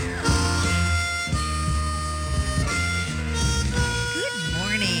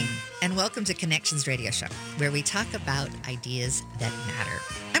welcome to Connections Radio Show, where we talk about ideas that matter.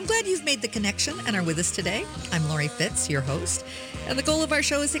 I'm glad you've made the connection and are with us today. I'm Lori Fitz, your host, and the goal of our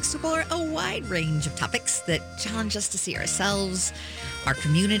show is to explore a wide range of topics that challenge us to see ourselves, our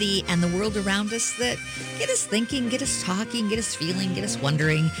community, and the world around us that get us thinking, get us talking, get us feeling, get us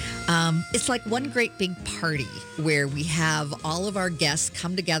wondering. It's like one great big party where we have all of our guests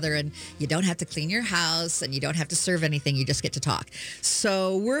come together, and you don't have to clean your house and you don't have to serve anything. You just get to talk.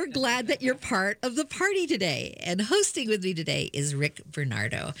 So we're glad that you're part of the party today. And hosting with me today is Rick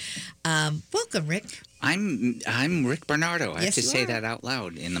Bernardo. Welcome, Rick. I'm Rick Bernardo. I have Yes, to you say are. that out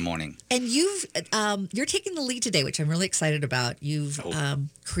loud in the morning. And you're taking the lead today, which I'm really excited about. You've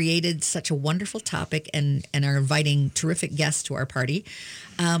created such a wonderful topic and are inviting terrific guests to our party.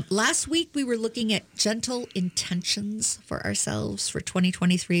 Last week, we were looking at gentle intentions for ourselves for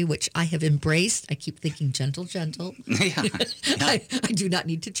 2023, which I have embraced. I keep thinking gentle. Yeah. I do not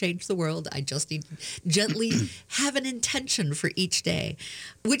need to change the world. I just need to gently have an intention for each day,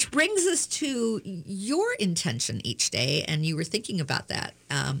 which brings us to your intention each day. And you were thinking about that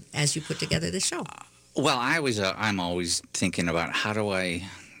as you put together the show. Well, I'm always thinking about how do I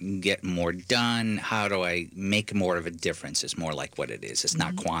get more done? How do I make more of a difference? It's more like what it is. It's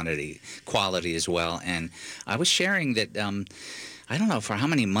not quantity, quality as well. And I was sharing that. I don't know for how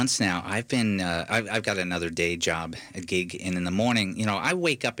many months now I've been. I've got another day job, a gig, and in the morning, I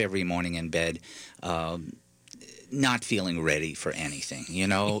wake up every morning in bed. Not feeling ready for anything,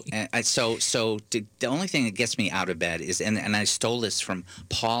 and the only thing that gets me out of bed is, and I stole this from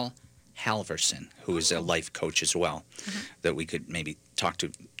Paul Halverson, who is a life coach as well, that we could maybe talk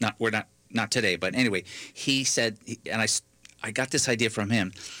to. Not today, but anyway, he said, and I got this idea from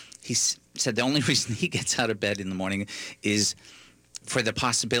him. He said the only reason he gets out of bed in the morning is for the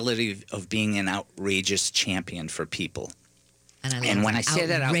possibility of being an outrageous champion for people. And when I say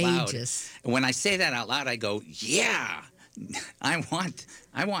that out loud, I go, yeah, I want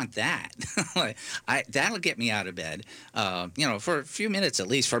that. That'll get me out of bed, for a few minutes at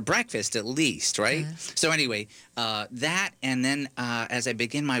least, for breakfast at least, right? So anyway, that, and then as I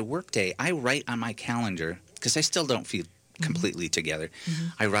begin my workday, I write on my calendar, because I still don't feel completely together.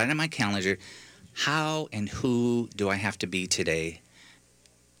 I write on my calendar, how and who do I have to be today?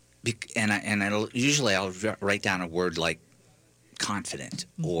 And I'll write down a word like confident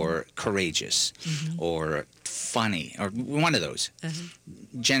or courageous or funny or one of those.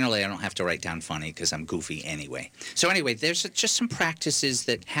 Generally, I don't have to write down funny because I'm goofy anyway. So anyway, there's just some practices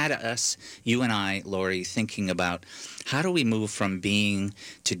that had us, you and I, Lori, thinking about how do we move from being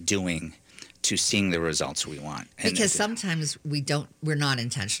to doing to seeing the results we want. Because sometimes we're not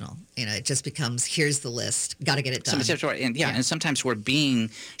intentional. It just becomes, here's the list, got to get it done. And sometimes we're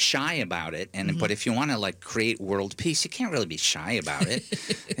being shy about it. But if you want to create world peace, you can't really be shy about it.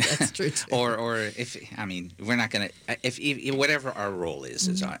 That's true too. or we're not going to, if whatever our role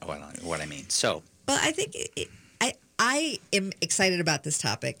is what I mean. So. Well, I think I am excited about this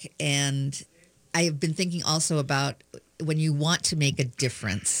topic, and I have been thinking also about when you want to make a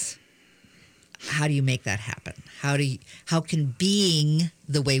difference. How do you make that happen? How can being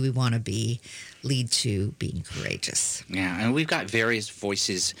the way we want to be lead to being courageous? Yeah, and we've got various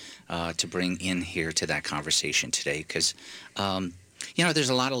voices to bring in here to that conversation today because, there's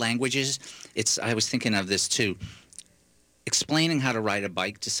a lot of languages. I was thinking of this too. Explaining how to ride a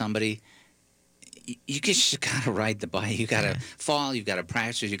bike to somebody, you just got to ride the bike. You got to fall. You got to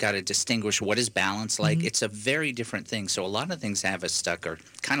practice. You got to distinguish what is balance like. It's a very different thing. So a lot of things have us stuck are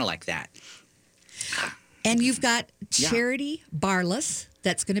kind of like that. And you've got Charity Barless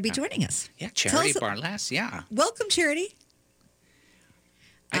that's going to be joining us. Yeah, Charity Barless, yeah. Welcome, Charity.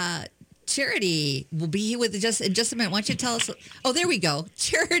 Charity will be here with us in just a minute. Why don't you tell us? Oh, there we go.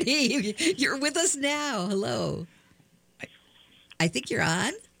 Charity, you're with us now. Hello. I think you're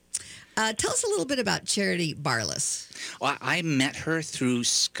on. Tell us a little bit about Charity Barless. Well, I met her through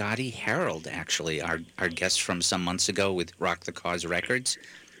Scotty Harold, actually, our guest from some months ago with Rock the Cause Records.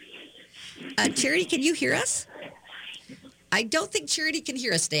 Charity, can you hear us? I don't think Charity can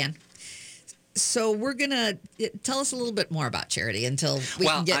hear us, Dan. So we're going to tell us a little bit more about Charity until we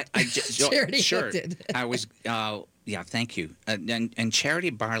can get Charity hooked in. I was, thank you. And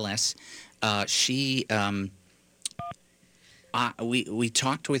Charity Barless, she, we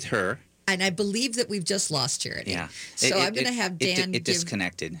talked with her. And I believe that we've just lost Charity. Yeah. So I'm going to have Dan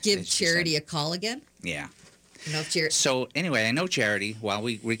disconnected. Give Charity a call again. Yeah. No, Charity. So anyway, I know Charity. While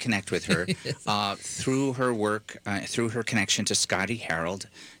we reconnect with her, through her work, through her connection to Scotty Harold,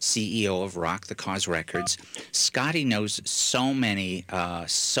 CEO of Rock the Cause Records. Scotty knows so many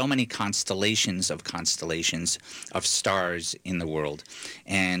constellations of stars in the world,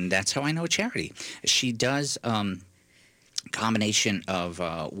 and that's how I know Charity. She does combination of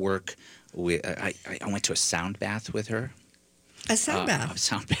work with. I went to a sound bath with her. A sound bath. A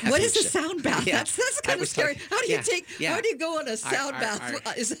sound bath. What is a sound bath? Yeah. That's kind of scary. How do you How do you go on a sound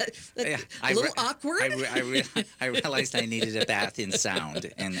bath? Is that a little awkward? I realized I needed a bath in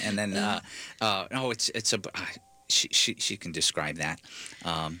sound, and then she can describe that.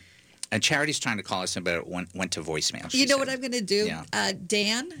 And Charity's trying to call us, but it went to voicemail. You know what I'm going to do? Yeah.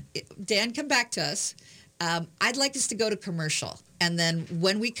 Dan, come back to us. I'd like us to go to commercial, and then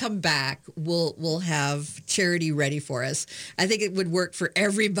when we come back, we'll have Charity ready for us. I think it would work for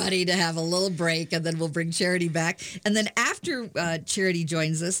everybody to have a little break, and then we'll bring Charity back. And then after Charity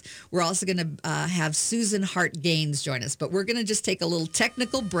joins us, we're also going to have Susan Hart Gaines join us. But we're going to just take a little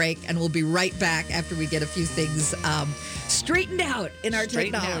technical break, and we'll be right back after we get a few things straightened out in our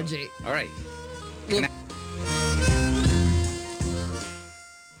technology. All right.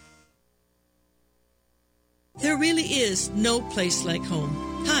 There really is no place like home.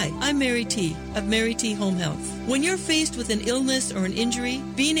 Hi, I'm Mary T. of Mary T. Home Health. When you're faced with an illness or an injury,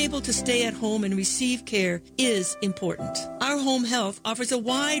 being able to stay at home and receive care is important. Our home health offers a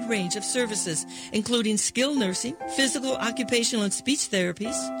wide range of services, including skilled nursing, physical, occupational, and speech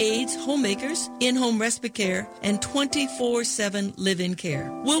therapies, aides, homemakers, in-home respite care, and 24/7 live-in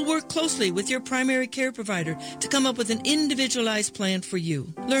care. We'll work closely with your primary care provider to come up with an individualized plan for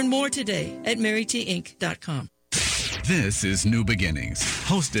you. Learn more today at marytinc.com. This is New Beginnings,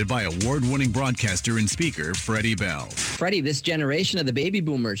 hosted by award-winning broadcaster and speaker Freddie Bell. Freddie, this generation of the baby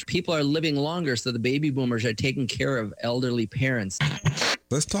boomers, people are living longer, so the baby boomers are taking care of elderly parents.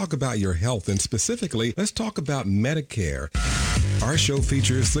 Let's talk about your health, and specifically, let's talk about Medicare. Our show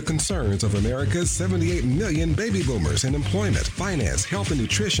features the concerns of America's 78 million baby boomers in employment, finance, health and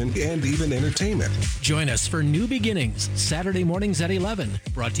nutrition, and even entertainment. Join us for New Beginnings, Saturday mornings at 11,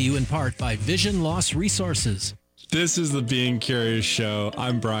 brought to you in part by Vision Loss Resources. This is the Being Curious Show.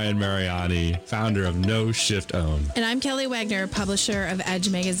 I'm Brian Mariani, founder of No Shift Own. And I'm Kelly Wagner, publisher of Edge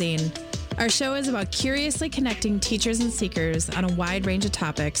Magazine. Our show is about curiously connecting teachers and seekers on a wide range of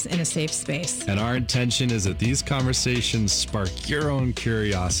topics in a safe space. And our intention is that these conversations spark your own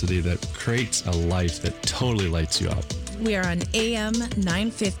curiosity that creates a life that totally lights you up. We are on AM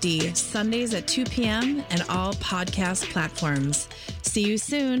 950, Sundays at 2 p.m. and all podcast platforms. See you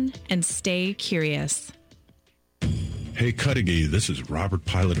soon, and stay curious. Hey Cudahy, this is Robert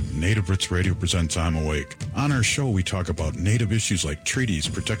Pilot of Native Roots Radio presents I'm Awake. On our show, we talk about Native issues like treaties,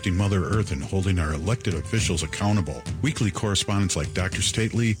 protecting Mother Earth, and holding our elected officials accountable. Weekly correspondents like Dr.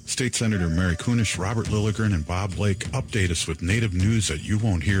 Stately, State Senator Mary Kunesh, Robert Lilligren, and Bob Blake update us with Native news that you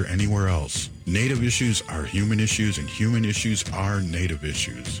won't hear anywhere else. Native issues are human issues, and human issues are Native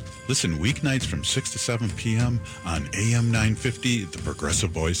issues. Listen weeknights from 6 to 7 p.m. on AM 950, the progressive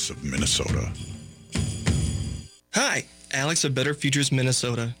voice of Minnesota. Hi, Alex of Better Futures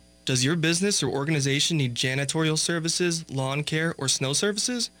Minnesota. Does your business or organization need janitorial services, lawn care, or snow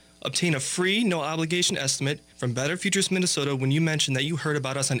services? Obtain a free, no-obligation estimate from Better Futures Minnesota when you mention that you heard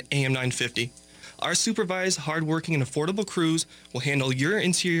about us on AM 950. Our supervised, hardworking, and affordable crews will handle your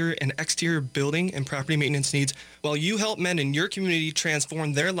interior and exterior building and property maintenance needs while you help men in your community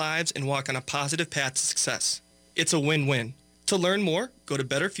transform their lives and walk on a positive path to success. It's a win-win. To learn more, go to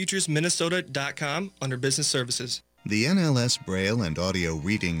betterfuturesminnesota.com under Business Services. The NLS Braille and Audio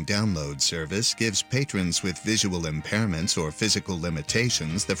Reading Download Service gives patrons with visual impairments or physical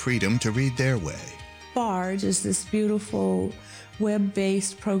limitations the freedom to read their way. Barge is this beautiful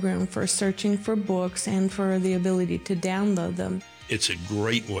web-based program for searching for books and for the ability to download them. It's a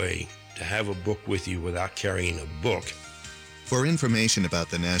great way to have a book with you without carrying a book. For information about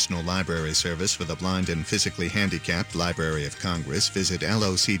the National Library Service for the Blind and Physically Handicapped Library of Congress, visit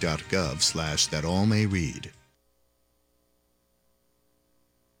loc.gov/thatallmayread.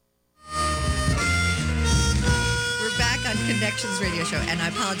 We're back on Connections Radio Show, and I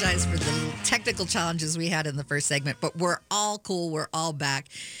apologize for the technical challenges we had in the first segment, but we're all cool. We're all back.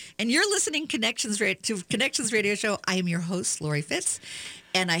 And you're listening to Connections Radio Show. I am your host, Lori Fitz.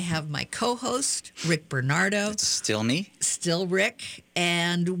 And I have my co-host, Rick Bernardo. It's still me. Still Rick.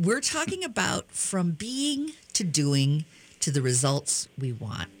 And we're talking about from being to doing to the results we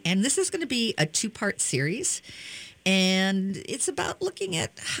want. And this is going to be a 2-part series. And it's about looking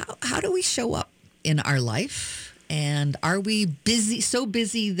at how do we show up in our life? And are we busy, so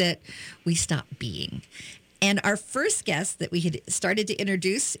busy that we stop being? And our first guest that we had started to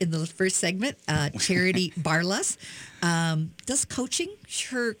introduce in the first segment, Charity Barlas, does coaching.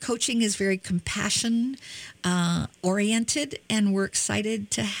 Her coaching is very compassion oriented, and we're excited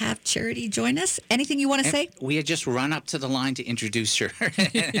to have Charity join us. Anything you want to say? We had just run up to the line to introduce her,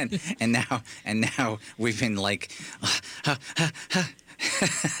 and now we've been like,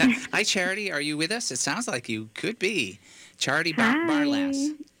 hi, Charity, are you with us? It sounds like you could be. Charity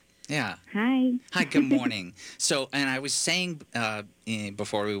Barlas. Yeah. Hi. Hi, good morning. So, and I was saying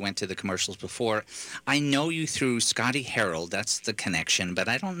before we went to the commercials before, I know you through Scotty Harold. That's the connection, but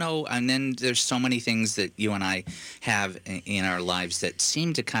I don't know. And then there's so many things that you and I have in our lives that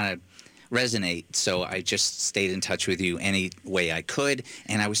seem to kind of resonate. So I just stayed in touch with you any way I could.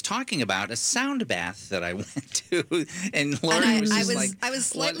 And I was talking about a sound bath that I went to. And Lori was just like... I was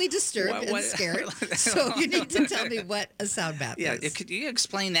slightly disturbed and scared. So you need to tell me what a sound bath is. Yeah, could you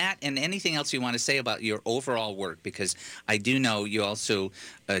explain that and anything else you want to say about your overall work? Because I do know you also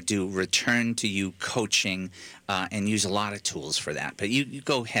do Return to You coaching and use a lot of tools for that. But you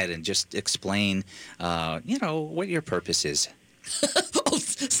go ahead and just explain, what your purpose is.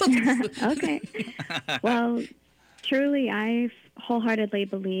 Okay. Well, truly, I wholeheartedly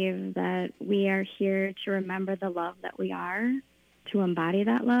believe that we are here to remember the love that we are, to embody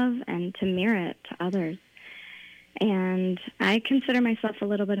that love, and to mirror it to others. And I consider myself a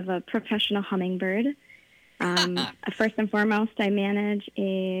little bit of a professional hummingbird. First and foremost, I manage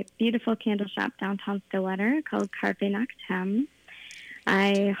a beautiful candle shop downtown Stillwater called Carpe Noctem.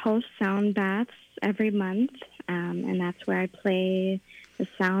 I host sound baths every month, and that's where I play the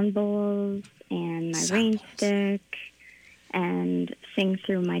sound bowls and my rain stick and sing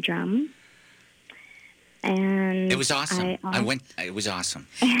through my drum. And it was awesome. It was awesome.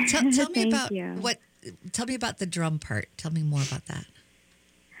 Tell me about you. Tell me about the drum part. Tell me more about that.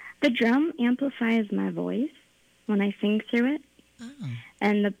 The drum amplifies my voice when I sing through it. Oh.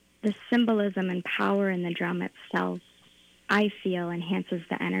 And the symbolism and power in the drum itself, I feel, enhances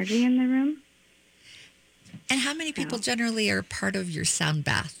the energy in the room. And how many people generally are part of your sound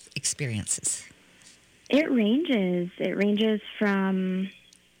bath experiences? It ranges. It ranges from,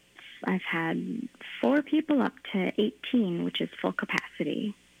 I've had 4 people up to 18, which is full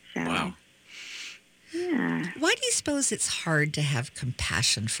capacity. So, wow. Yeah. Why do you suppose it's hard to have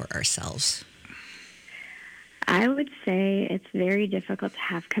compassion for ourselves? I would say it's very difficult to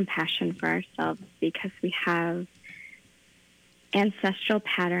have compassion for ourselves because we have ancestral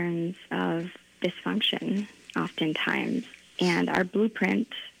patterns of dysfunction oftentimes, and our blueprint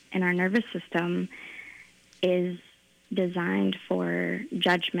in our nervous system is designed for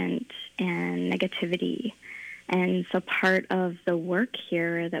judgment and negativity. And so part of the work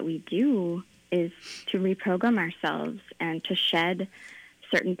here that we do is to reprogram ourselves and to shed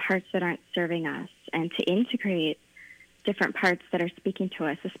certain parts that aren't serving us and to integrate different parts that are speaking to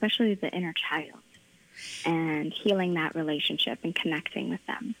us, especially the inner child, and healing that relationship and connecting with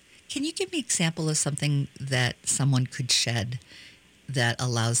them. Can you give me an example of something that someone could shed that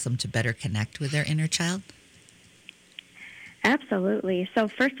allows them to better connect with their inner child? Absolutely. So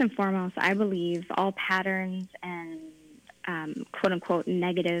first and foremost, I believe all patterns and quote-unquote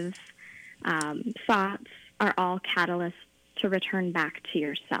negative thoughts are all catalysts to return back to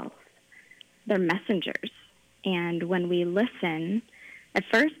yourself. They're messengers. And when we listen, at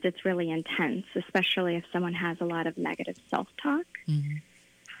first it's really intense, especially if someone has a lot of negative self-talk. Mm-hmm.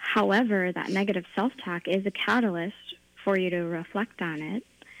 However, that negative self-talk is a catalyst for you to reflect on it.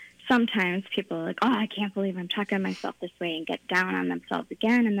 Sometimes people are like, oh, I can't believe I'm talking to myself this way, and get down on themselves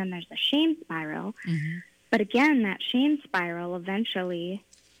again, and then there's a shame spiral. Mm-hmm. But again, that shame spiral eventually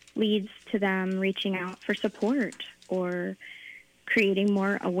leads to them reaching out for support or creating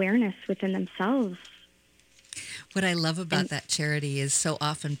more awareness within themselves. What I love about that, Charity, is so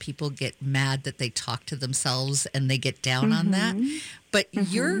often people get mad that they talk to themselves and they get down on that. But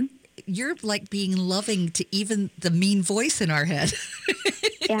you're like being loving to even the mean voice in our head.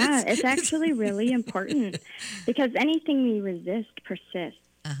 Yeah, it's actually really important because anything we resist persists.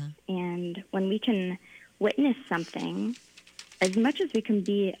 And when we can witness something, as much as we can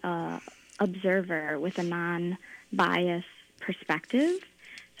be an observer with a non-biased perspective,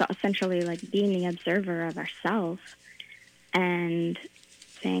 so essentially like being the observer of ourselves and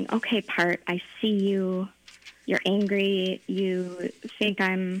saying, okay, part, I see you, you're angry, you think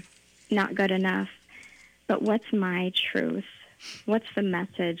I'm not good enough, but what's my truth? What's the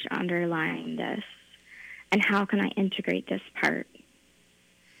message underlying this? And how can I integrate this part?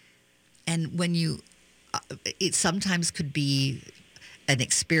 And when you, it sometimes could be an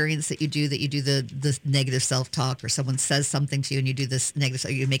experience that you do the negative self-talk, or someone says something to you and you do this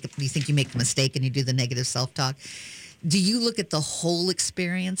negative, you think you make a mistake and you do the negative self-talk. Do you look at the whole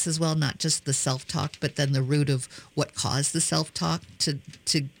experience as well, not just the self-talk, but then the root of what caused the self-talk to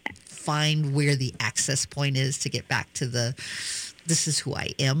find where the access point is to get back to this is who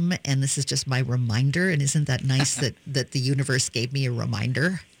I am and this is just my reminder? And isn't that nice that the universe gave me a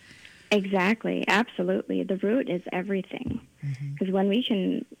reminder? Exactly. Absolutely. The root is everything. Because when we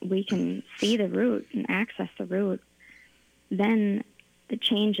can see the root and access the root, then the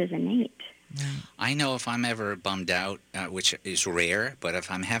change is innate. I know if I'm ever bummed out, which is rare, but if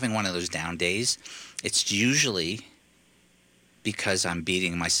I'm having one of those down days, it's usually because I'm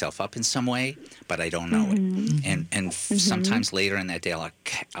beating myself up in some way, but I don't know it. And sometimes later in that day, I'll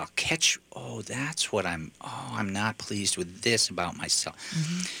catch, that's what I'm not pleased with this about myself.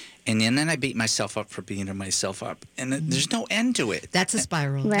 And then I beat myself up for beating myself up. And there's no end to it. That's a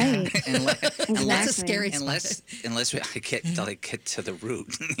spiral. Right. That's a scary spiral. Unless I get to the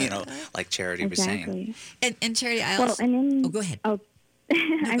root, like Charity was saying. And Charity, go ahead.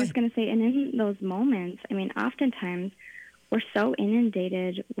 I was going to say, and in those moments, I mean, oftentimes we're so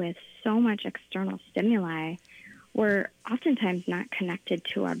inundated with so much external stimuli, we're oftentimes not connected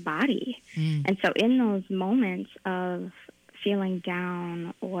to our body. And so in those moments of feeling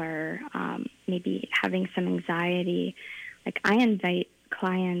down or maybe having some anxiety, like I invite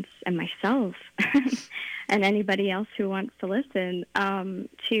clients and myself and anybody else who wants to listen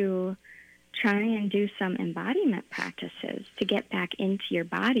to try and do some embodiment practices to get back into your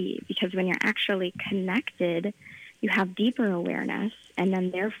body, because when you're actually connected, you have deeper awareness, and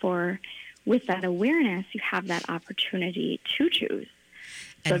then therefore with that awareness you have that opportunity to choose.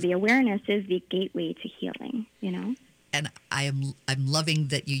 So the awareness is the gateway to healing, And I'm loving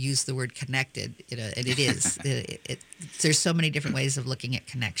that you use the word connected, and it is. There's so many different ways of looking at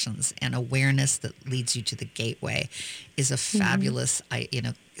connections, and awareness that leads you to the gateway is a fabulous. I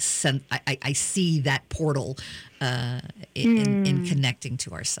see that portal in connecting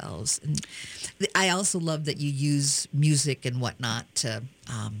to ourselves, and I also love that you use music and whatnot to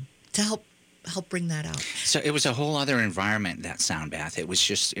help bring that out. So it was a whole other environment, that sound bath. It was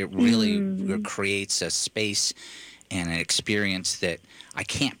just, it really creates a space and an experience that I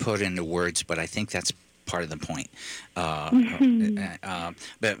can't put into words, but I think that's part of the point. But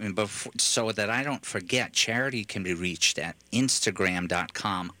so that I don't forget, Charity can be reached at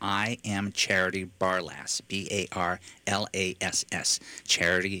Instagram.com. I am Charity Barlass, Barlass.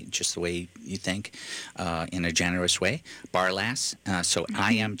 Charity, just the way you think, in a generous way. Barlass. So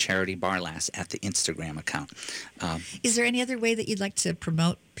I am Charity Barlass at the Instagram account. Is there any other way that you'd like to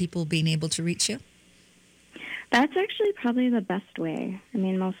promote people being able to reach you? That's actually probably the best way. I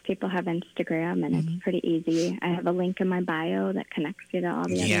mean, most people have Instagram, and it's pretty easy. I have a link in my bio that connects you to all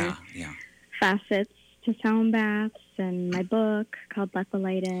the other facets to sound baths, and my book called Let the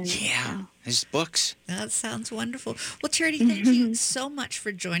Light In. Yeah, there's books. That sounds wonderful. Well, Charity, thank you so much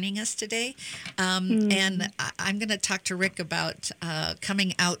for joining us today. And I'm going to talk to Rick about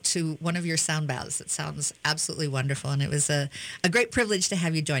coming out to one of your sound baths. It sounds absolutely wonderful, and it was a great privilege to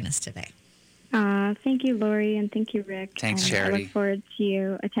have you join us today. Thank you, Lori, and thank you, Rick. Thanks, and Charity. I look forward to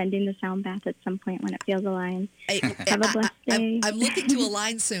you attending the sound bath at some point when it feels aligned. Have a blessed day. I'm looking to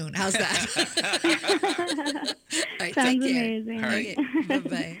align soon. How's that? All right, Sounds take care. amazing. All right,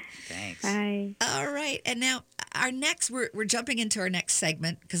 bye-bye. Thanks. Bye. All right, and now we're jumping into our next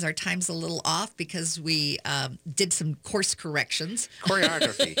segment because our time's a little off because we did some course corrections.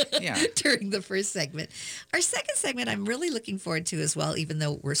 Choreography, yeah. During the first segment. Our second segment I'm really looking forward to as well, even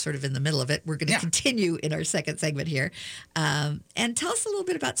though we're sort of in the middle of it. We're going to continue in our second segment here. And tell us a little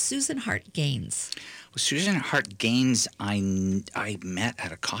bit about Susan Hart Gaines. Well, Susan Hart Gaines, I met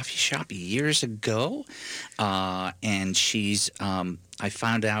at a coffee shop years ago, and she's. I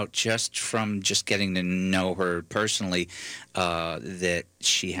found out just from getting to know her personally that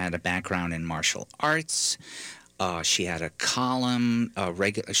she had a background in martial arts. She had a column.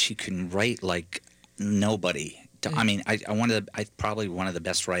 She can write like nobody. I mean, I probably one of the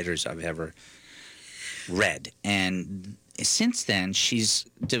best writers I've ever read, and since then she's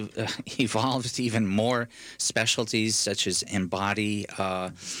evolved even more specialties such as embody,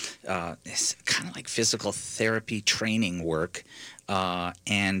 it's kind of like physical therapy training work,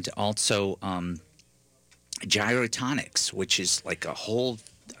 and also gyrotonics, which is like a whole.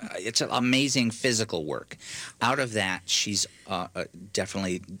 It's amazing physical work. Out of that, she's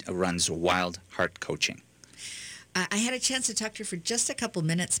definitely runs Wild Heart Coaching. I had a chance to talk to her for just a couple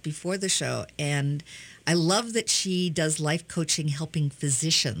minutes before the show, and I love that she does life coaching helping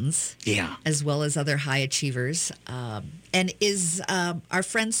physicians as well as other high achievers. And is our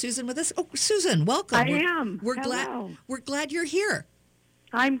friend Susan with us? Oh, Susan, welcome. I am. We're Hello. glad you're here.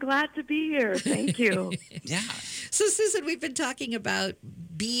 I'm glad to be here. Thank you. Yeah. So, Susan, we've been talking about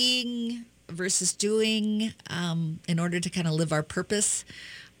being versus doing in order to kind of live our purpose.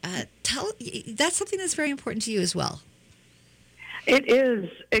 That's something that's very important to you as well. It is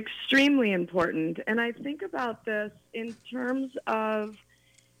extremely important. And I think about this in terms of,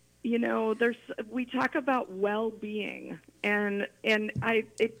 we talk about well-being, and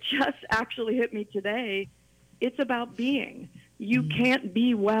it just actually hit me today. It's about being. You can't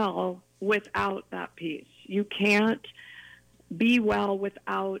be well without that piece. You can't be well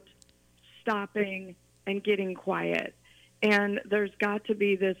without stopping and getting quiet. And there's got to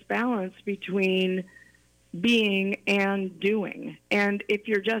be this balance between being and doing. And if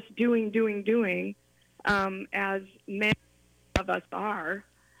you're just doing, as many of us are,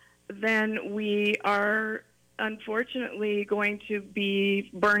 then we are unfortunately going to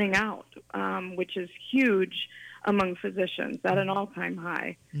be burning out, which is huge among physicians at an all-time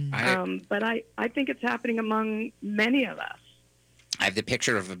high. But I think it's happening among many of us. I have the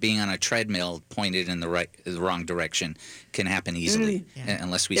picture of being on a treadmill pointed in the wrong direction. Can happen easily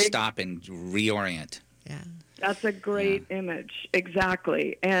unless we stop and reorient. Yeah, that's a great image.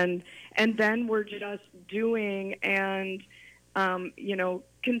 Exactly. And then we're just doing and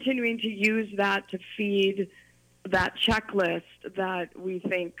continuing to use that to feed that checklist that we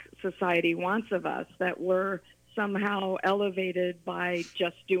think society wants of us, that we're somehow elevated by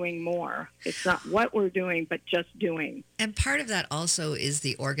just doing more. It's not what we're doing, but just doing. And part of that also is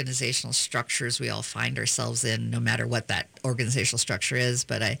the organizational structures we all find ourselves in, no matter what that organizational structure is.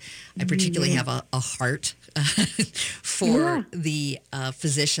 But I particularly have a heart for the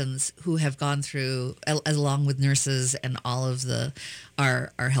physicians who have gone through, along with nurses and all of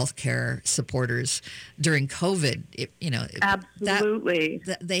our healthcare supporters during COVID. Absolutely.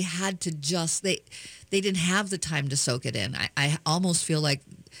 They had to they didn't have the time to soak it in. I almost feel like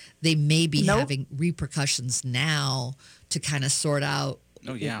they may be having repercussions now to kind of sort out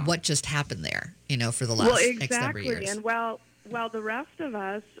what just happened there, for the last X number of years. And while the rest of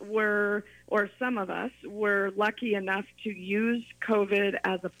us were, or some of us, were lucky enough to use COVID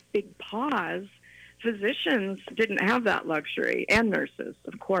as a big pause, physicians didn't have that luxury, and nurses,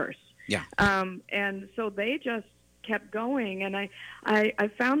 of course. Yeah. And so they just kept going. And I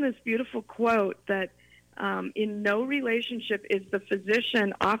found this beautiful quote that in no relationship is the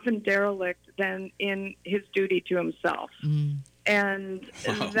physician often derelict than in his duty to himself. And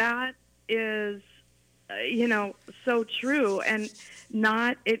that is, so true. And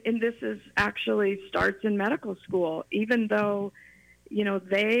and this is actually starts in medical school, even though,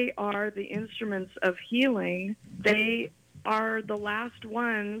 they are the instruments of healing, they are the last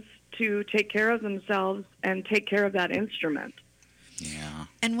ones to take care of themselves and take care of that instrument. Yeah.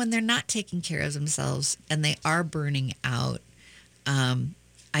 And when they're not taking care of themselves and they are burning out,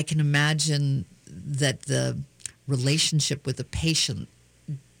 I can imagine that the relationship with the patient,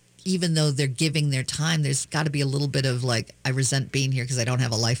 even though they're giving their time, there's got to be a little bit of like, I resent being here because I don't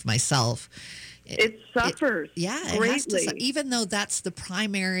have a life myself. It suffers greatly. It has to, even though that's the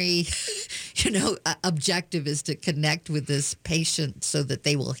primary, objective is to connect with this patient so that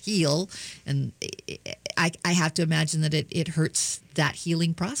they will heal. And I have to imagine that it hurts that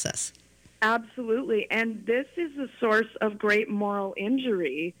healing process. Absolutely. And this is a source of great moral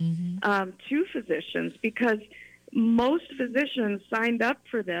injury to physicians, because most physicians signed up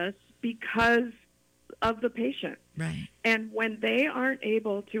for this because of the patient. Right. And when they aren't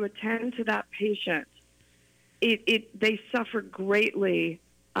able to attend to that patient, they suffer greatly.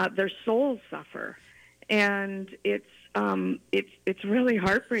 Their souls suffer, and it's really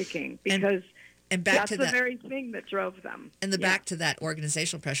heartbreaking because and back that's to the that, very thing that drove them. And back to that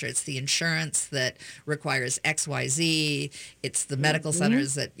organizational pressure. It's the insurance that requires XYZ. It's the medical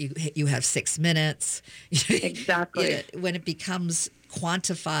centers that you have 6 minutes. Exactly. When it becomes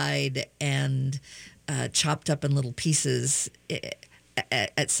quantified and chopped up in little pieces,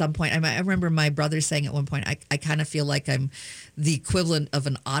 at some point, I remember my brother saying at one point, I kind of feel like I'm the equivalent of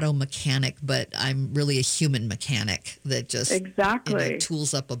an auto mechanic, but I'm really a human mechanic that just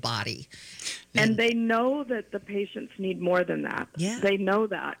tools up a body. And they know that the patients need more than that. Yeah. They know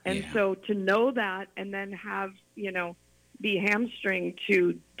that. And so to know that and then have, be hamstringed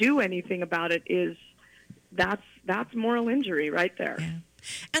to do anything about it that's moral injury right there. Yeah.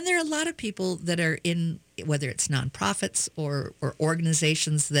 And there are a lot of people that are in, whether it's nonprofits or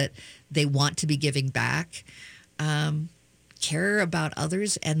organizations that they want to be giving back. care about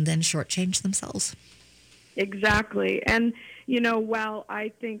others and then shortchange themselves. Exactly. And, while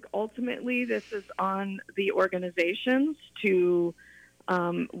I think ultimately this is on the organizations to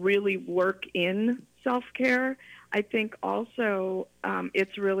really work in self-care, I think also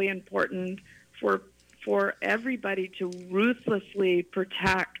it's really important for everybody to ruthlessly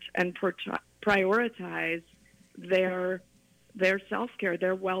protect and prioritize their self-care,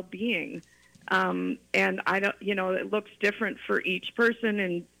 their well-being. And I don't, it looks different for each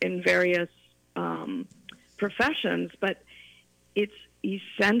person in various professions, but it's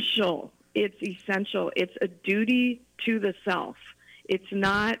essential. It's essential. It's a duty to the self. It's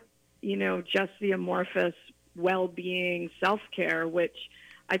not, just the amorphous well-being self-care, which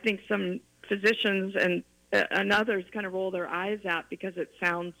I think some physicians and others kind of roll their eyes at because it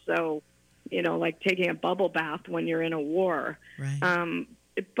sounds so, like taking a bubble bath when you're in a war. Right.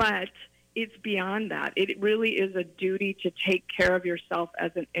 But it's beyond that. It really is a duty to take care of yourself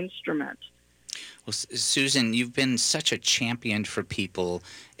as an instrument. Well, Susan, you've been such a champion for people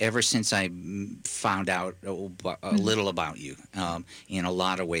ever since I found out a little about you in a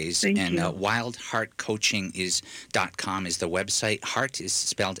lot of ways. Thank and you. wildheartcoaching.com is the website. Heart is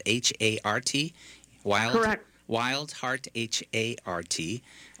spelled H-A-R-T. Correct. Wild Heart, H-A-R-T,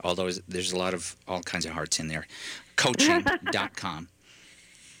 although there's a lot of all kinds of hearts in there. Coaching.com.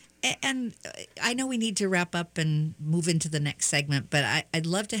 And I know we need to wrap up and move into the next segment, but I'd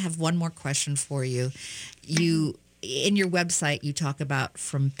love to have one more question for you. In your website, you talk about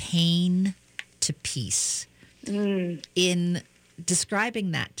from pain to peace. In describing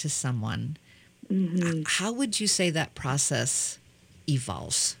that to someone, how would you say that process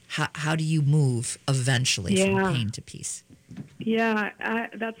evolves? How do you move eventually from pain to peace? Yeah,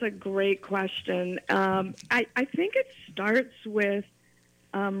 that's a great question. I think it starts with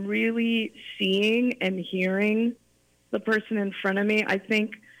really seeing and hearing the person in front of me. I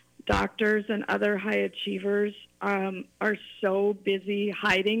think doctors and other high achievers are so busy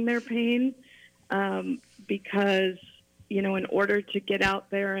hiding their pain because, in order to get out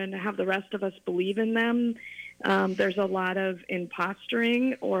there and have the rest of us believe in them, there's a lot of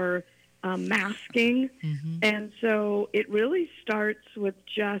imposturing or masking. And so it really starts with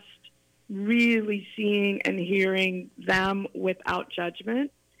just really seeing and hearing them without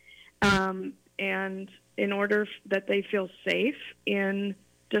judgment. And in order that they feel safe in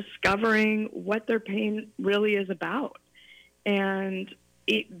discovering what their pain really is about. And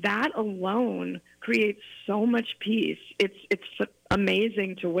that alone creates so much peace. It's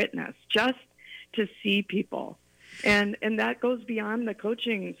amazing to witness, just to see people. And that goes beyond the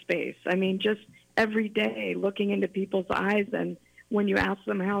coaching space. I mean, just every day looking into people's eyes, and when you ask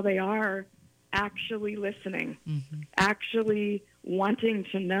them how they are, actually listening, actually wanting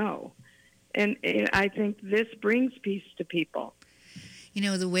to know. And I think this brings peace to people.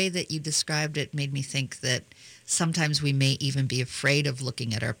 The way that you described it made me think that sometimes we may even be afraid of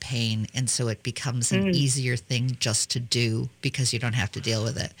looking at our pain, and so it becomes an easier thing just to do because you don't have to deal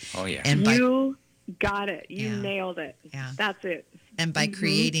with it. Oh, yeah. And You got it. You nailed it. Yeah. That's it. And by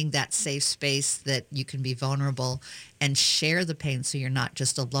creating that safe space that you can be vulnerable and share the pain so you're not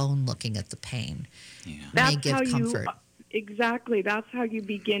just alone looking at the pain, may give comfort. Exactly. That's how you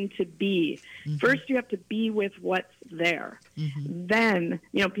begin to be. First, you have to be with what's there. Then,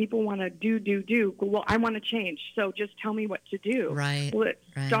 people want to do. Well, I want to change, so just tell me what to do. Right. Well, it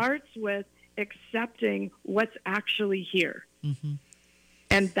starts with accepting what's actually here.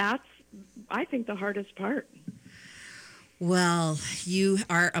 And that's, I think, the hardest part. Well, you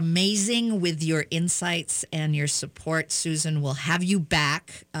are amazing with your insights and your support, Susan. We'll have you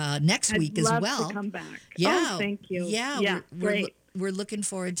back next week as well. I'd love to come back. Yeah. Oh, thank you. Yeah, great. We're looking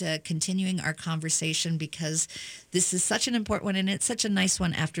forward to continuing our conversation because this is such an important one, and it's such a nice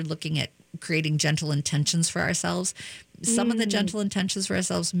one after looking at creating gentle intentions for ourselves. Some of the gentle intentions for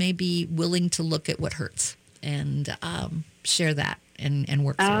ourselves may be willing to look at what hurts and share that and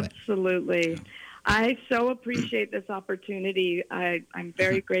work through it. Absolutely. I so appreciate this opportunity. I'm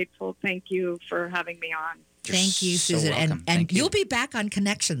very grateful. Thank you for having me on. Thank you, so Susan. welcome. And you'll be back on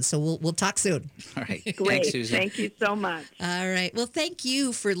Connection, so we'll talk soon. All right. Great. Thanks, Susan. Thank you so much. All right. Well, thank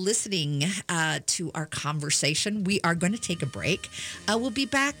you for listening to our conversation. We are going to take a break. We'll be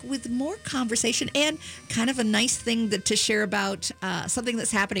back with more conversation and kind of a nice thing to share about something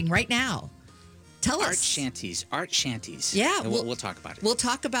that's happening right now. Tell us. Art shanties. Yeah. We'll talk about it. We'll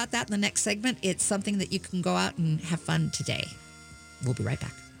talk about that in the next segment. It's something that you can go out and have fun today. We'll be right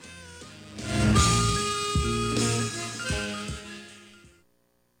back.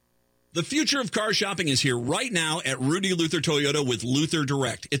 The future of car shopping is here right now at Rudy Luther Toyota with Luther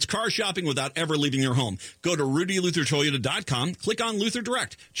Direct. It's car shopping without ever leaving your home. Go to RudyLutherToyota.com, click on Luther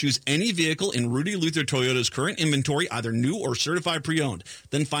Direct. Choose any vehicle in Rudy Luther Toyota's current inventory, either new or certified pre-owned.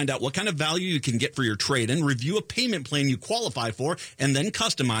 Then find out what kind of value you can get for your trade-in, review a payment plan you qualify for, and then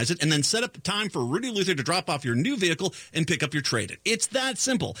customize it, and then set up a time for Rudy Luther to drop off your new vehicle and pick up your trade-in. It's that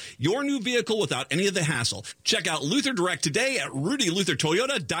simple. Your new vehicle without any of the hassle. Check out Luther Direct today at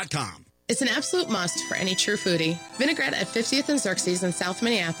RudyLutherToyota.com. It's an absolute must for any true foodie. Vinaigrette at 50th and Xerxes in South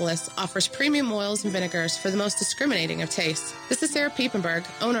Minneapolis offers premium oils and vinegars for the most discriminating of tastes. This is Sarah Piepenberg,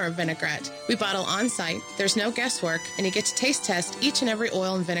 owner of Vinaigrette. We bottle on-site, there's no guesswork, and you get to taste test each and every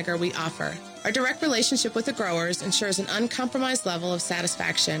oil and vinegar we offer. Our direct relationship with the growers ensures an uncompromised level of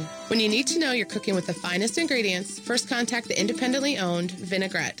satisfaction. When you need to know you're cooking with the finest ingredients, first contact the independently owned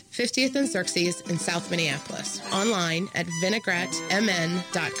Vinaigrette, 50th and Xerxes in South Minneapolis. Online at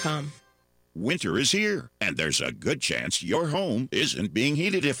vinaigrettemn.com. Winter is here, and there's a good chance your home isn't being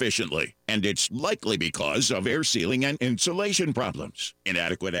heated efficiently. And it's likely because of air sealing and insulation problems.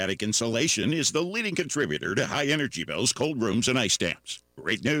 Inadequate attic insulation is the leading contributor to high energy bills, cold rooms, and ice dams.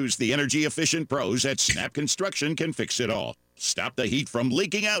 Great news, the energy-efficient pros at Snap Construction can fix it all. Stop the heat from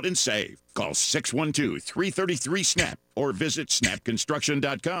leaking out and save. Call 612-333-SNAP or visit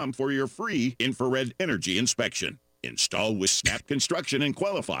snapconstruction.com for your free infrared energy inspection. Install with Snap Construction and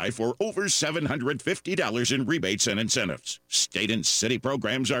qualify for over $750 in rebates and incentives. State and city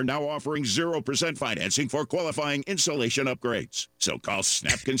programs are now offering 0% financing for qualifying insulation upgrades. So call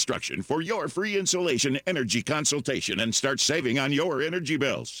Snap Construction for your free insulation energy consultation and start saving on your energy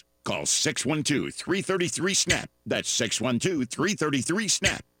bills. Call 612-333-SNAP. That's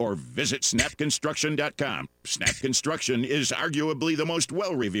 612-333-SNAP. Or visit snapconstruction.com. Snap Construction is arguably the most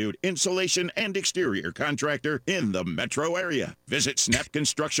well-reviewed insulation and exterior contractor in the metro area. Visit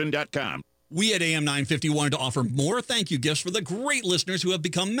snapconstruction.com. We at AM 950 wanted to offer more thank you gifts for the great listeners who have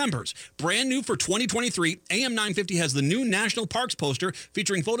become members. Brand new for 2023, AM 950 has the new National Parks poster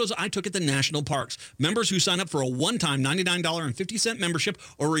featuring photos I took at the national parks. Members who sign up for a one-time $99.50 membership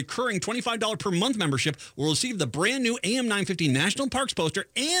or recurring $25 per month membership will receive the brand new AM 950 National Parks poster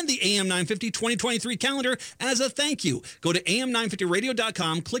and the AM 950 2023 calendar as a thank you. Go to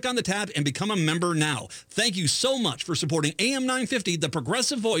am950radio.com, click on the tab, and become a member now. Thank you so much for supporting AM 950, the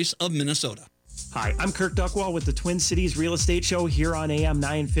progressive voice of Minnesota. Hi, I'm Kirk Duckwall with the Twin Cities Real Estate Show here on AM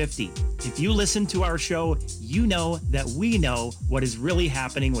 950. If you listen to our show, you know that we know what is really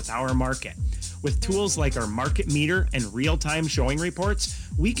happening with our market. With tools like our market meter and real-time showing reports,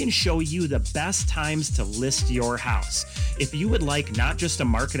 we can show you the best times to list your house. If you would like not just a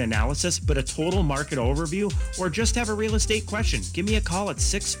market analysis, but a total market overview, or just have a real estate question, give me a call at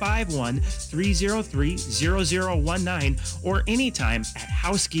 651-303-0019 or anytime at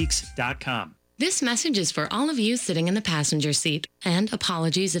housegeeks.com. This message is for all of you sitting in the passenger seat. And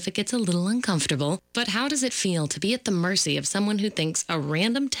apologies if it gets a little uncomfortable, but how does it feel to be at the mercy of someone who thinks a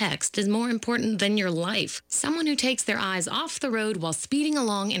random text is more important than your life? Someone who takes their eyes off the road while speeding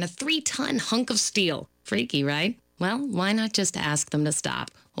along in a 3-ton hunk of steel. Freaky, right? Well, why not just ask them to stop?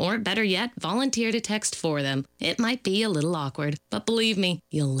 Or better yet, volunteer to text for them. It might be a little awkward, but believe me,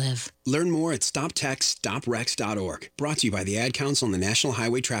 you'll live. Learn more at stoptextstoprex.org. Brought to you by the Ad Council and the National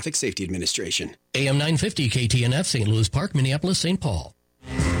Highway Traffic Safety Administration. AM 950 KTNF, St. Louis Park, Minneapolis, St. Paul.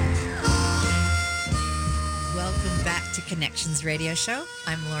 Welcome back to Connections Radio Show.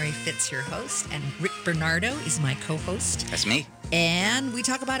 I'm Lori Fitz, your host, and Rick Bernardo is my co-host. That's me. And we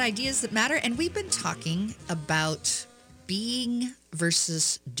talk about ideas that matter, and we've been talking about being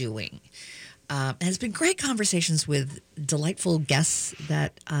versus doing. It has been great conversations with delightful guests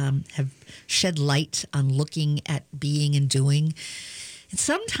that have shed light on looking at being and doing. And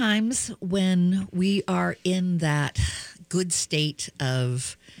sometimes when we are in that good state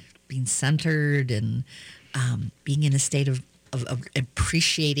of being centered and being in a state of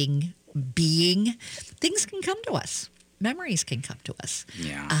appreciating being, things can come to us. Memories can come to us.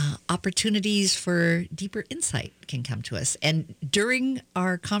 Yeah. Opportunities for deeper insight can come to us. And during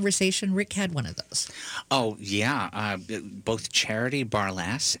our conversation, Rick had one of those. Oh, yeah. Both Charity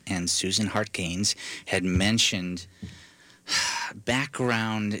Barlass and Susan Hart Gaines had mentioned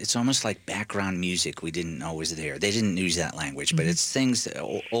background. It's almost like background music we didn't know was there. They didn't use that language, but it's things,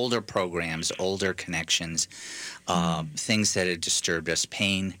 older programs, older connections, things that had disturbed us.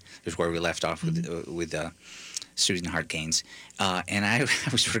 Pain is where we left off with Susan Hart Gaines. And I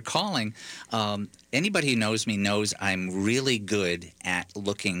was recalling, anybody who knows me knows I'm really good at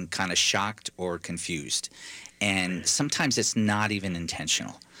looking kind of shocked or confused. And sometimes it's not even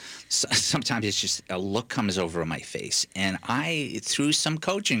intentional. Sometimes it's just a look comes over my face. And through some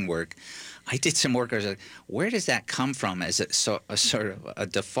coaching work, I did some work. I was like, where does that come from as a sort of a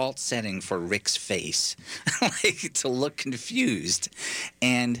default setting for Rick's face, like to look confused?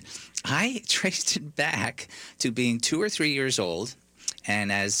 And I traced it back to being 2 or 3 years old.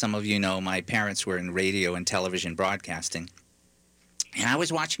 And as some of you know, my parents were in radio and television broadcasting. And I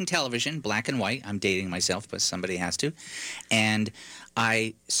was watching television, black and white. I'm dating myself, but somebody has to. And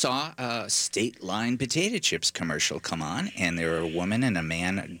I saw a State Line potato chips commercial come on, and there were a woman and a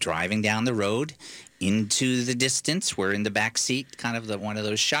man driving down the road into the distance. We're in the back seat, kind of one of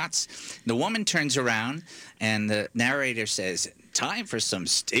those shots. The woman turns around, and the narrator says, "Time for some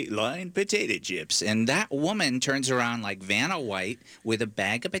State Line potato chips." And that woman turns around like Vanna White with a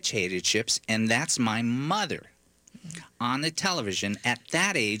bag of potato chips, and that's my mother. On the television. At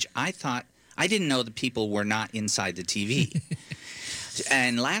that age, I didn't know the people were not inside the TV.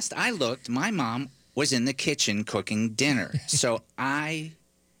 And last I looked, my mom was in the kitchen cooking dinner. So I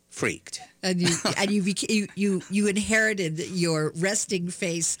freaked. And you inherited your resting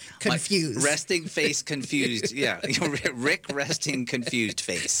face confused. My resting face confused. Yeah. Rick resting confused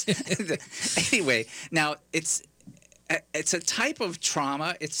face. Anyway, now it's a type of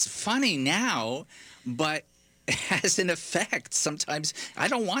trauma. It's funny now, but it has an effect. Sometimes I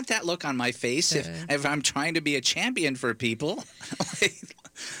don't want that look on my face if I'm trying to be a champion for people.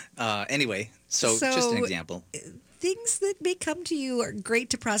 Anyway, so just an example. Things that may come to you are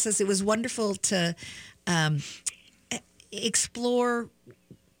great to process. It was wonderful to explore.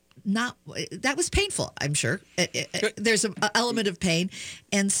 That was painful, I'm sure. There's an element of pain.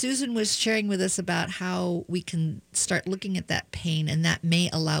 And Susan was sharing with us about how we can start looking at that pain, and that may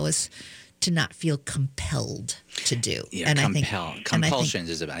allow us to not feel compelled to do. Yeah, and compulsion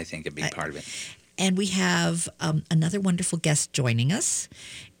is, I think, a big part of it. And we have another wonderful guest joining us.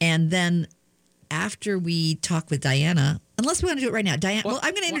 And then after we talk with Diana, unless we want to do it right now, Diana. Well,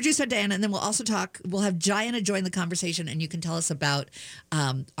 I'm going to introduce our Diana, and then we'll also talk. We'll have Diana join the conversation, and you can tell us about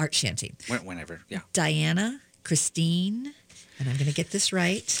art shanty. Whenever, yeah. Diana, Christine, and I'm going to get this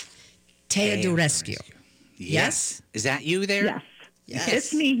right, Teodorescu. Yes. Is that you there? Yes. Yes.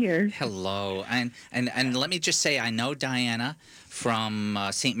 It's me here. Hello. And let me just say, I know Diana from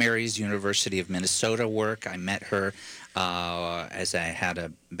St. Mary's University of Minnesota work. I met her as I had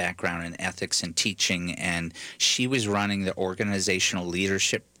a background in ethics and teaching, and she was running the organizational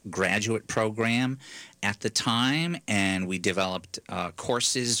leadership graduate program at the time, and we developed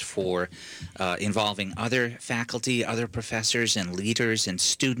courses for involving other faculty, other professors, and leaders and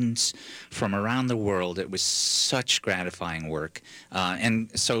students from around the world. It was such gratifying work. And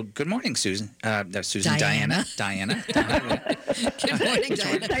so, good morning, Susan. Diana. Good morning,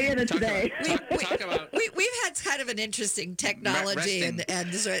 Diana. Diana today. We've had kind of an interesting technology,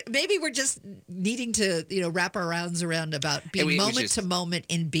 and so maybe we're just needing to wrap our rounds around about being moment to moment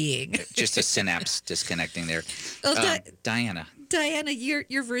in being. Just a synapse disconnecting there. Well, Diana. Diana,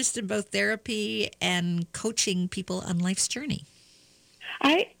 you're versed in both therapy and coaching people on life's journey.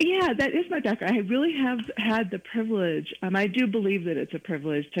 That is my background. I really have had the privilege. I do believe that it's a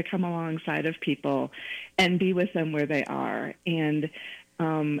privilege to come alongside of people and be with them where they are. And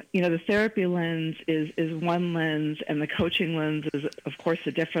the therapy lens is one lens, and the coaching lens is, of course,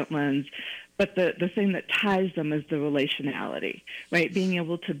 a different lens. But the thing that ties them is the relationality, right? Being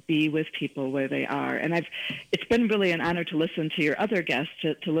able to be with people where they are. And it's been really an honor to listen to your other guests,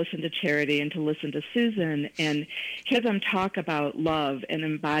 to listen to Charity and to listen to Susan, and hear them talk about love and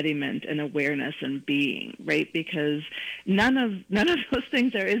embodiment and awareness and being, right? Because none of those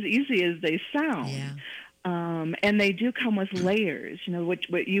things are as easy as they sound. Yeah. And they do come with layers.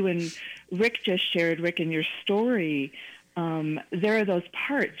 What you and Rick just shared, Rick, in your story. There are those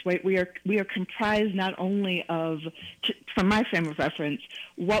parts, right? We are comprised not only of, from my frame of reference,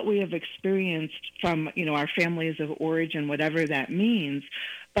 what we have experienced from our families of origin, whatever that means,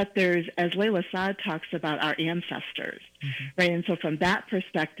 but there's, as Layla Saad talks about, our ancestors, right? And so from that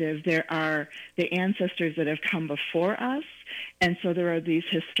perspective, there are the ancestors that have come before us, and so there are these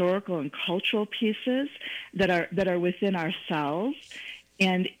historical and cultural pieces that are within ourselves.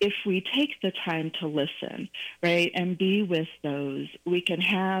 And if we take the time to listen, right, and be with those, we can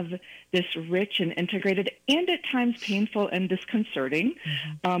have this rich and integrated and at times painful and disconcerting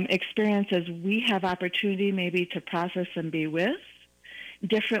experiences we have opportunity maybe to process and be with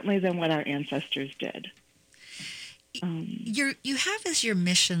differently than what our ancestors did. You have as your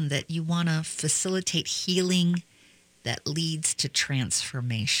mission that you want to facilitate healing that leads to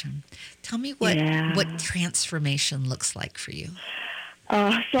transformation. Tell me what transformation looks like for you.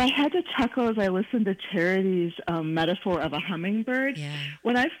 So I had to chuckle as I listened to Charity's metaphor of a hummingbird. Yeah.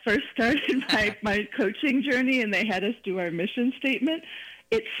 When I first started my coaching journey and they had us do our mission statement,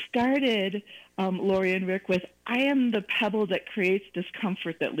 it started, Lori and Rick, with, I am the pebble that creates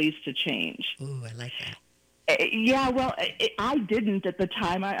discomfort that leads to change. Ooh, I like that. I didn't at the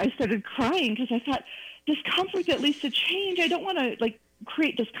time. I started crying because I thought, discomfort that leads to change. I don't want to,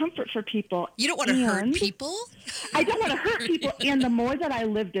 create discomfort for people. You don't want to hurt people? I don't want to hurt people. And the more that I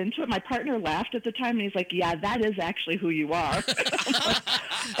lived into it, my partner laughed at the time, and he's like, yeah, that is actually who you are. Okay.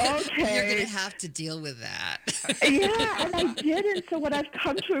 You're going to have to deal with that. Yeah, and I did. And so what I've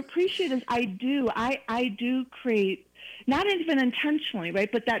come to appreciate is I do create, not even intentionally,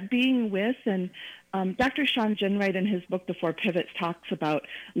 right, but that being with, and Dr. Sean Ginwright in his book, The Four Pivots, talks about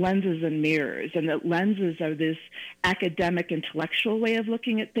lenses and mirrors, and that lenses are this academic, intellectual way of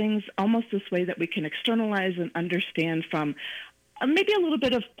looking at things, almost this way that we can externalize and understand from maybe a little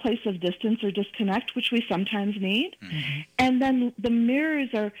bit of place of distance or disconnect, which we sometimes need. Mm-hmm. And then the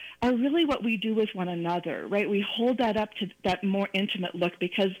mirrors are really what we do with one another, right? We hold that up to that more intimate look,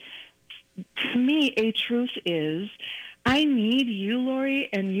 because to me, a truth is, I need you, Lori,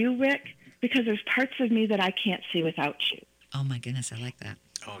 and you, Rick, because there's parts of me that I can't see without you. Oh my goodness, I like that.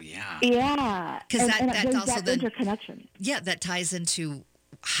 Oh yeah. Yeah. Because that's also that interconnection. Yeah, that ties into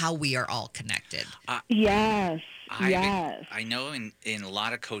how we are all connected. Yes. I know in a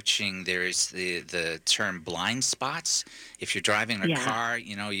lot of coaching there is the term blind spots. If you're driving a car,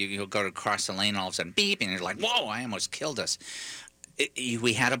 you'll go to cross the lane, all of a sudden beep, and you're like, whoa, I almost killed us.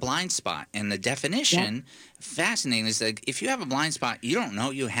 We had a blind spot, and the definition, fascinating, is that if you have a blind spot, you don't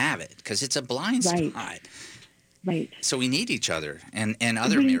know you have it because it's a blind spot. Right. So we need each other and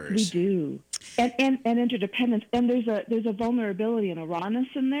other mirrors. We do, and interdependence, and there's a vulnerability and a rawness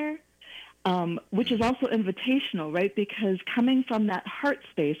in there, which is also invitational, right? Because coming from that heart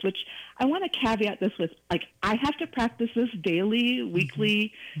space, which I want to caveat this with, I have to practice this daily,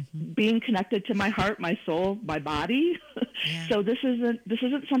 weekly, being connected to my heart, my soul, my body. Yeah. So this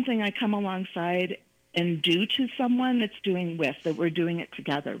isn't something I come alongside and do to someone. It's doing with, that we're doing it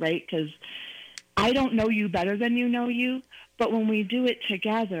together, right? Because I don't know you better than you know you, but when we do it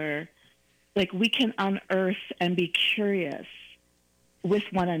together, we can unearth and be curious with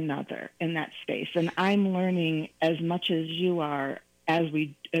one another in that space. And I'm learning as much as you are as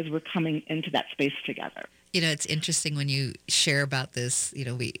we're coming into that space together. It's interesting when you share about this,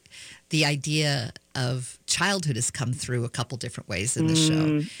 the idea of childhood has come through a couple different ways in the show.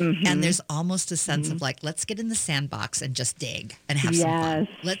 Mm-hmm. And there's almost a sense of let's get in the sandbox and just dig and have some fun.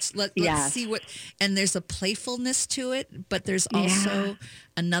 Let's see what, and there's a playfulness to it, but there's also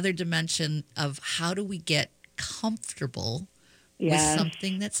another dimension of how do we get comfortable with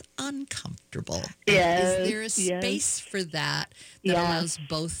something that's uncomfortable. Yes. Is there a space for that allows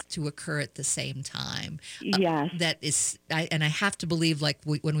both to occur at the same time? Yes. That is, and I have to believe,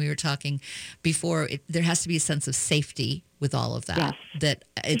 when we were talking before, there has to be a sense of safety with all of that. Yes. That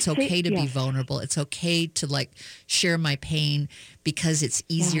it's okay to be vulnerable. It's okay to share my pain because it's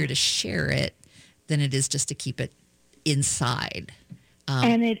easier to share it than it is just to keep it inside.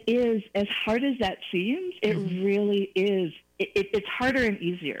 And it is, as hard as that seems, it really is. It's harder and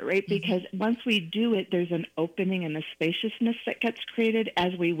easier, right? Because once we do it, there's an opening and a spaciousness that gets created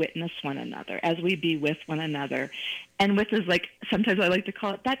as we witness one another, as we be with one another. And with is sometimes I like to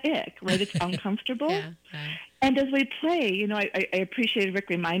call it that ick, right? It's uncomfortable. And as we play, I appreciate Rick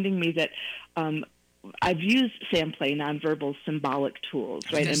reminding me that I've used Samplay, nonverbal symbolic tools,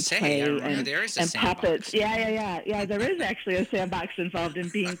 right? And play and puppets. Yeah. There is actually a sandbox involved in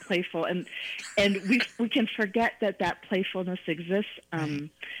being playful, and we can forget that playfulness exists.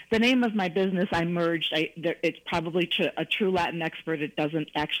 The name of my business I merged. It's probably to a true Latin expert. It doesn't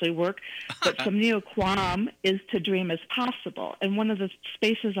actually work, but Somnio Quam is to dream as possible. And one of the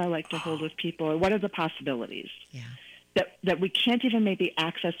spaces I like to hold with people are what are the possibilities. Yeah. That we can't even maybe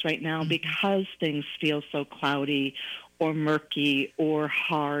access right now because things feel so cloudy or murky or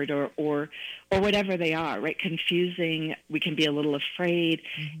hard or whatever they are, right? Confusing. We can be a little afraid.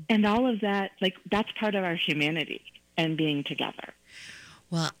 And all of that, that's part of our humanity and being together.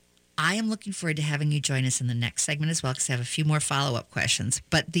 Well, I am looking forward to having you join us in the next segment as well, because I have a few more follow-up questions.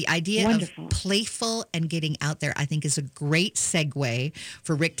 But the idea of playful and getting out there, I think, is a great segue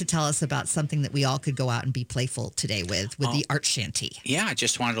for Rick to tell us about something that we all could go out and be playful today with the Art Shanty. Yeah, I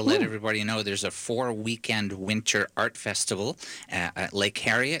just wanted to let everybody know there's a 4-weekend winter art festival at Lake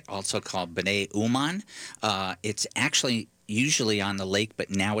Harriet, also called B'nai Uman. It's actually usually on the lake, but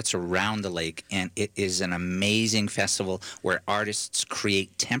now it's around the lake, and it is an amazing festival where artists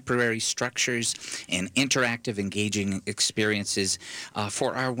create temporary structures and interactive, engaging experiences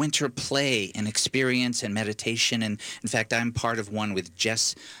for our winter play and experience and meditation. And in fact, I'm part of one with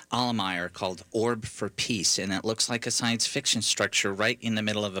Jess Allemeyer called Orb for Peace, and it looks like a science fiction structure right in the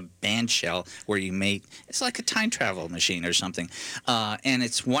middle of a band shell where you make, it's like a time travel machine or something, and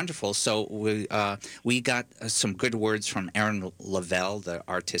it's wonderful. So we got some good words from Aaron Lavelle, the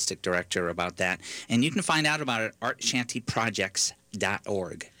artistic director, about that, and you can find out about it at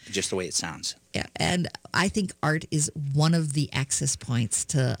artshantyprojects.org, just the way it sounds. Yeah, and I think art is one of the access points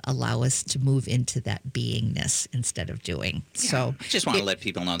to allow us to move into that beingness instead of doing. Yeah, So I just want to let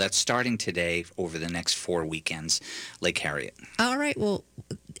people know that's starting today over the next 4 weekends, Lake Harriet. All right, well,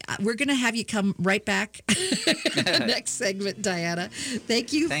 we're going to have you come right back next segment, Diana.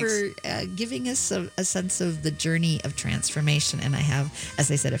 Thank you for giving us a sense of the journey of transformation. And I have,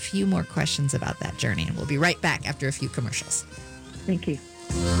 as I said, a few more questions about that journey. And we'll be right back after a few commercials. Thank you.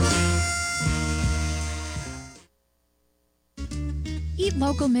 Eat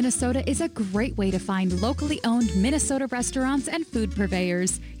Local Minnesota is a great way to find locally owned Minnesota restaurants and food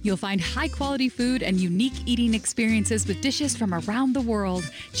purveyors. You'll find high-quality food and unique eating experiences with dishes from around the world.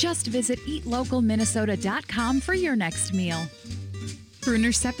 Just visit eatlocalminnesota.com for your next meal.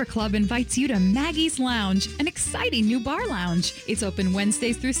 Bruner Supper Club invites you to Maggie's Lounge, an exciting new bar lounge. It's open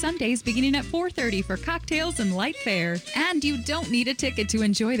Wednesdays through Sundays beginning at 4:30 for cocktails and light fare. And you don't need a ticket to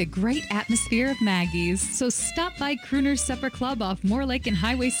enjoy the great atmosphere of Maggie's. So stop by Crooner Supper Club off Moore Lake and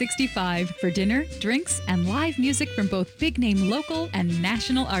Highway 65 for dinner, drinks, and live music from both big-name local and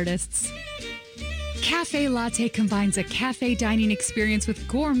national artists. Cafe Latte combines a cafe dining experience with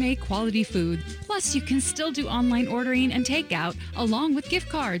gourmet quality food. Plus, you can still do online ordering and takeout along with gift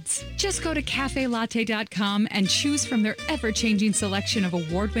cards. Just go to cafelatte.com and choose from their ever-changing selection of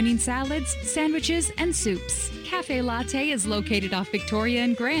award-winning salads, sandwiches, and soups. Cafe Latte is located off Victoria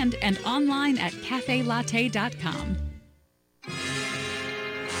and Grand and online at cafelatte.com.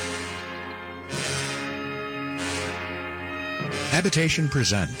 Habitation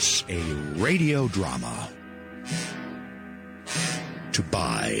presents a radio drama. To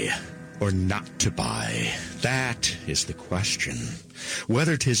buy or not to buy, that is the question.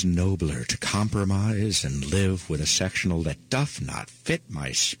 Whether 'tis nobler to compromise and live with a sectional that doth not fit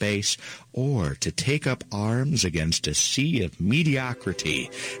my space, or to take up arms against a sea of mediocrity,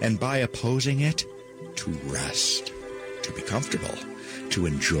 and by opposing it, to rest, to be comfortable, to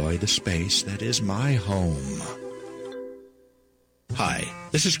enjoy the space that is my home. Hi,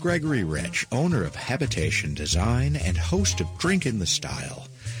 this is Gregory Rich, owner of Habitation Design and host of Drink in the Style.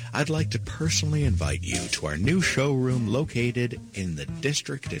 I'd like to personally invite you to our new showroom located in the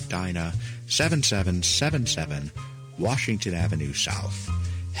District at Edina, 7777 Washington Avenue South.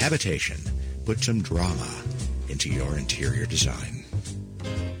 Habitation, put some drama into your interior design.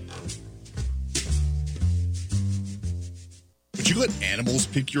 Would you let animals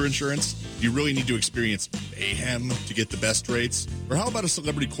pick your insurance? Do you really need to experience mayhem to get the best rates? Or how about a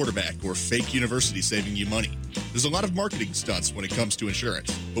celebrity quarterback or fake university saving you money? There's a lot of marketing stunts when it comes to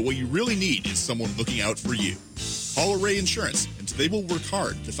insurance, but what you really need is someone looking out for you. Call Array Insurance, and they will work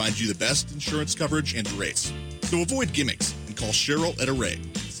hard to find you the best insurance coverage and rates. So avoid gimmicks and call Cheryl at Array,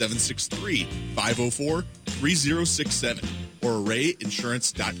 763-504-3067, or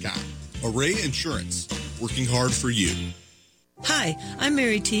arrayinsurance.com. Array Insurance, working hard for you. Hi, I'm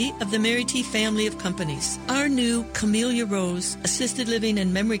Mary T. of the Mary T. family of companies. Our new Camellia Rose Assisted Living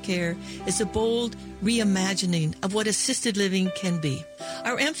and Memory Care is a bold reimagining of what assisted living can be.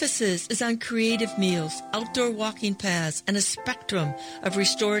 Our emphasis is on creative meals, outdoor walking paths, and a spectrum of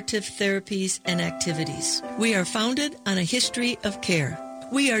restorative therapies and activities. We are founded on a history of care.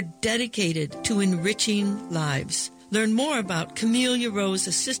 We are dedicated to enriching lives. Learn more about Camellia Rose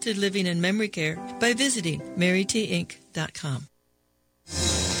Assisted Living and Memory Care by visiting marytinc.com.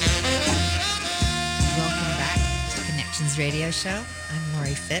 Welcome back to Connections Radio Show. I'm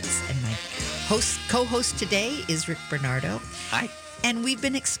Lori Fitz, and my co-host today is Rick Bernardo. Hi. And we've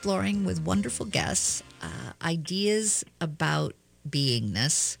been exploring with wonderful guests ideas about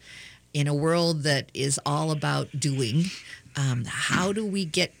beingness in a world that is all about doing. How do we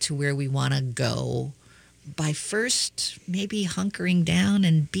get to where we want to go by first maybe hunkering down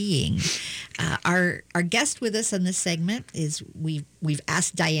and being? Our guest with us on this segment is we've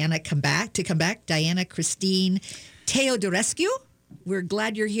asked Diana to come back. Diana Christine Teodorescu. We're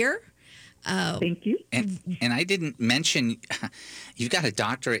glad you're here. Thank you. And I didn't mention, you've got a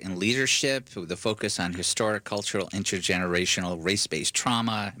doctorate in leadership with a focus on historic, cultural, intergenerational, race-based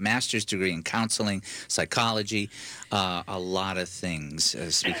trauma, master's degree in counseling, psychology, a lot of things.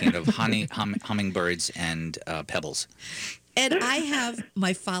 Speaking of hummingbirds and pebbles. And I have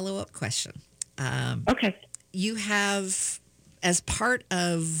my follow-up question. Okay. You have, as part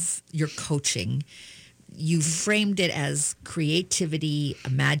of your coaching, you framed it as creativity,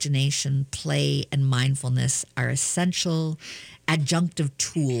 imagination, play, and mindfulness are essential adjunctive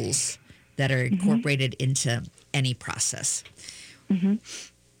tools that are incorporated into any process.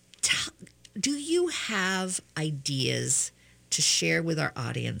 Do you have ideas to share with our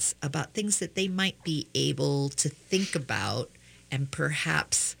audience about things that they might be able to think about and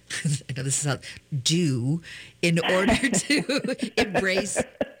perhaps, I know this is how, do in order to embrace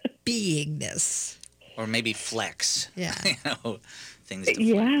beingness? Or maybe flex. Yeah. Things to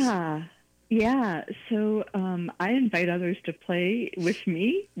flex. Yeah. So I invite others to play with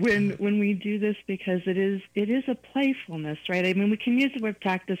me when we do this, because it is a playfulness, right? I mean, we can use the word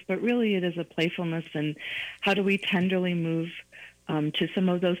practice, but really it is a playfulness. And how do we tenderly move to some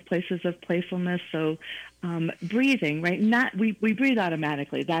of those places of playfulness? So breathing, right? Not we breathe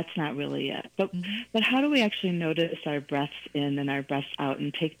automatically. That's not really it. But how do we actually notice our breaths in and our breaths out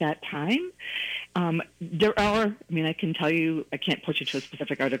and take that time? There are, I mean, I can tell you, I can't put you to a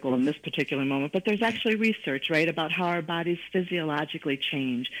specific article in this particular moment, but there's actually research, right, about how our bodies physiologically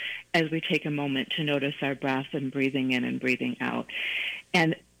change as we take a moment to notice our breath and breathing in and breathing out.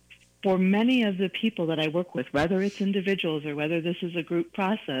 And for many of the people that I work with, whether it's individuals or whether this is a group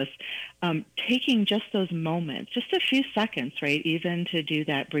process, taking just those moments, just a few seconds, right, even to do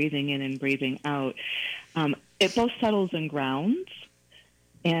that breathing in and breathing out, it both settles and grounds.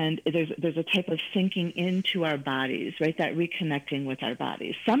 And there's a type of sinking into our bodies, right? That reconnecting with our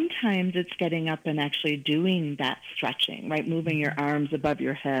bodies. Sometimes it's getting up and actually doing that stretching, right? Moving your arms above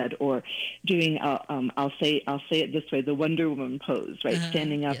your head, or doing I'll say it this way, the Wonder Woman pose, right?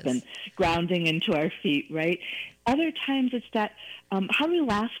 Standing up and grounding into our feet, right? Other times it's that how do we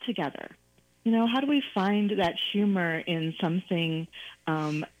laugh together? You know, how do we find that humor in something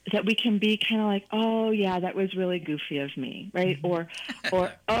that we can be kind of like, oh yeah, that was really goofy of me, right? Or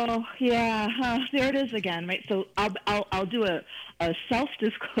oh yeah, there it is again, right? So I'll do a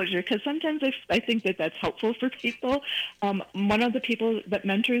self-disclosure, because sometimes I think that that's helpful for people. One of the people that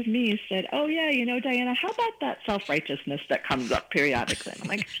mentors me said, oh yeah, you know, Diana, how about that self-righteousness that comes up periodically? I'm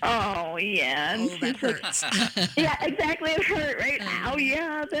like, oh yeah. And that hurts. Yeah, exactly, it hurt, right? Oh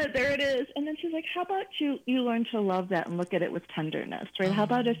yeah, there it is. And then she's like, how about you learn to love that and look at it with tenderness, right? How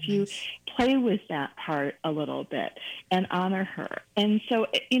about if you play with that part a little bit and honor her? And so,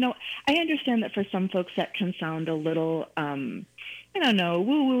 you know, I understand that for some folks that can sound a little, I don't know,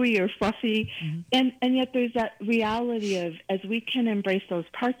 woo-woo-y or fluffy. And yet there's that reality of, as we can embrace those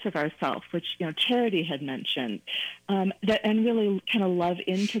parts of ourselves, which, you know, Charity had mentioned, that, and really kind of love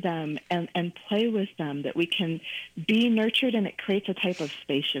into them and play with them, that we can be nurtured, and it creates a type of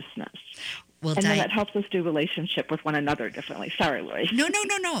spaciousness. Well, and then that helps us do relationship with one another differently. Sorry, Lori. No.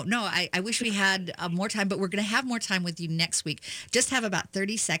 I wish we had more time, but we're going to have more time with you next week. Just have about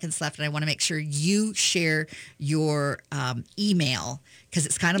 30 seconds left, and I want to make sure you share your email, because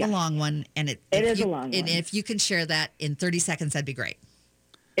it's kind of a long one. And it is a long one. And if you can share that in 30 seconds, that'd be great.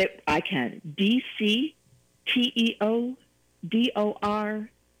 I can.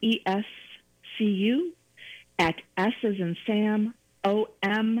 DCTEODORESCU at S as in Sam,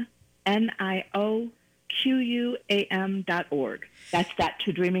 OMNIOQUAM.org. That's that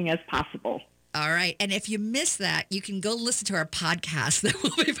to dreaming as possible. All right. And if you miss that, you can go listen to our podcast that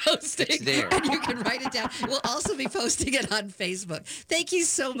we'll be posting. It's there. And you can write it down. We'll also be posting it on Facebook. Thank you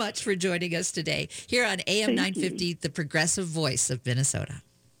so much for joining us today here on AM 950, the progressive voice of Minnesota.